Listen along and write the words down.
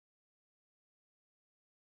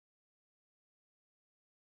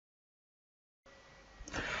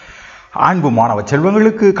அன்பு மாணவ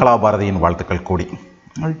செல்வங்களுக்கு கலாபாரதியின் வாழ்த்துக்கள் கூடி.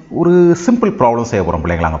 ஒரு சிம்பிள் ப்ராப்ளம் செய்ய போகிறோம்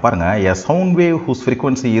பிள்ளைங்களாங்க. பாருங்கள், a sound wave whose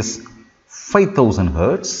frequency is 5000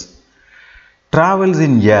 Hz travels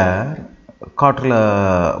in air, காற்றில்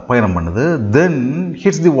பயணம் பண்ணுது, then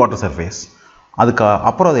hits the water surface. அதுக்கு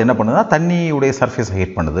அப்புறம் அது என்ன பண்ணுதுன்னா தண்ணியுடைய சர்ஃபேஸை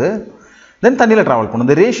ஹிட் பண்ணுது, தென் தண்ணியில் ட்ராவல்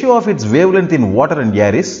பண்ணுது. Ratio of it's wavelength in water and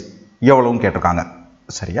air is எவ்வளோன்னு கேட்டிருக்காங்க.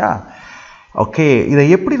 சரியா? ஓகே, இதை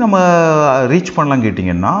எப்படி நம்ம ரீச் பண்ணலாம்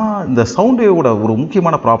கேட்டிங்கன்னா, இந்த சவுண்ட் வேவோட ஒரு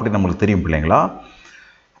முக்கியமான ப்ராப்பர்ட்டி நம்மளுக்கு தெரியும் பிள்ளைங்களா.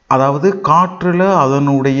 அதாவது காற்றில்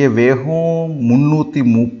அதனுடைய வேகம்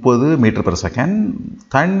 330 மீட்டர் பெர் செகண்ட்,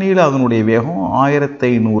 தண்ணியில் அதனுடைய வேகம்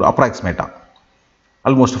 1500 அப்ராக்சிமேட்டாக,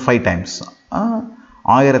 almost 5 times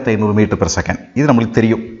 1500 metre per second. இது நம்மளுக்கு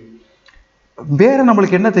தெரியும். வேறு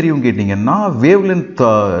நம்மளுக்கு என்ன தெரியும் கேட்டிங்கன்னா, wave length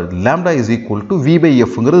lambda is equal to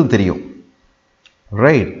v/fங்கிறது தெரியும்.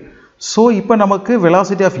 ரைட். ஸோ இப்போ நமக்கு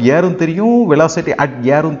வெலாசிட்டி ஆஃப் ஏரும் தெரியும், வெலாசிட்டி அட்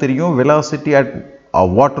ஏரும் தெரியும், வெலாசிட்டி அட்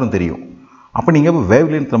வாட்டரும் தெரியும். அப்போ நீங்கள்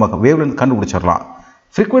நமக்கு வேவ் லென்த் கண்டுபிடிச்சிடலாம்.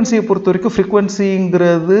 ஃப்ரீக்வன்சியை பொறுத்த வரைக்கும்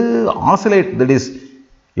ஃப்ரீக்வன்சிங்கிறது ஆசிலேட், தட் இஸ்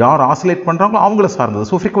யார் ஆசிலேட் பண்ணுறாங்களோ அவங்கள சார்ந்தது.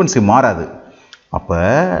 ஸோ ஃப்ரீக்வன்சி மாறாது. அப்போ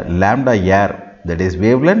lambda air that is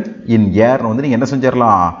wave length இன் ஏர் வந்து நீங்கள் என்ன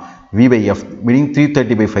செஞ்சிடலாம், v/f மீனிங்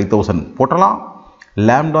 330/5000 போட்டலாம்.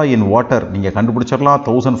 லாம்டா இன் வாட்டர் நீங்கள் கண்டுபிடிச்சிடலாம்,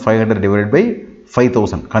 1500 டிவைடட் பை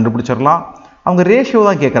 5000 கண்டுபிடிச்சிடலாம். அவங்க ரேஷியோ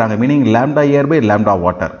தான் கேட்குறாங்க, meaning lambda air by lambda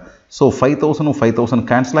water. So 5000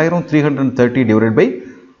 cancel ஆயிரும், 330 divided by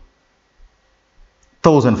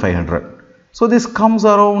 1500. So this comes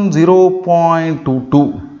around 0.22.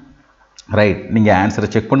 Right. நீங்கள் ஆன்சரை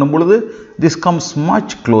செக் பண்ணும் பொழுது திஸ் கம்ஸ்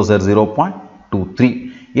மச் க்ளோசர் 0.23.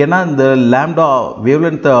 ஏன்னா இந்த லாம்டா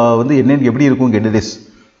வேவ்லென்த் வந்து என்னென்னு எப்படி இருக்கும் gate, it is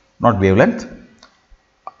not wavelength,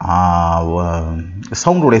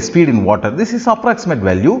 சவுண்டோடைய speed in water. This is approximate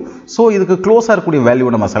value. So இதுக்கு க்ளோஸாக இருக்கக்கூடிய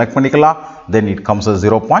வேல்யூவை நம்ம செலக்ட் பண்ணிக்கலாம். Then it comes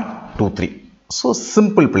 0.23. So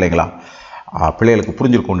simple பிள்ளைங்களா. பிள்ளைகளுக்கு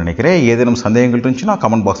புரிஞ்சிருக்கும்னு நினைக்கிறேன். ஏதேனும் சந்தேகங்கள் இருந்துச்சுன்னா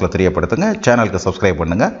கமெண்ட் பாக்ஸில் தெரியப்படுத்துங்க. சேனலுக்கு சப்ஸ்கிரைப்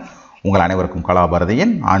பண்ணுங்கள். உங்கள் அனைவருக்கும்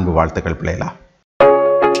கலாபாரதியின் அன்பு வாழ்த்துக்கள் பிள்ளைகளா.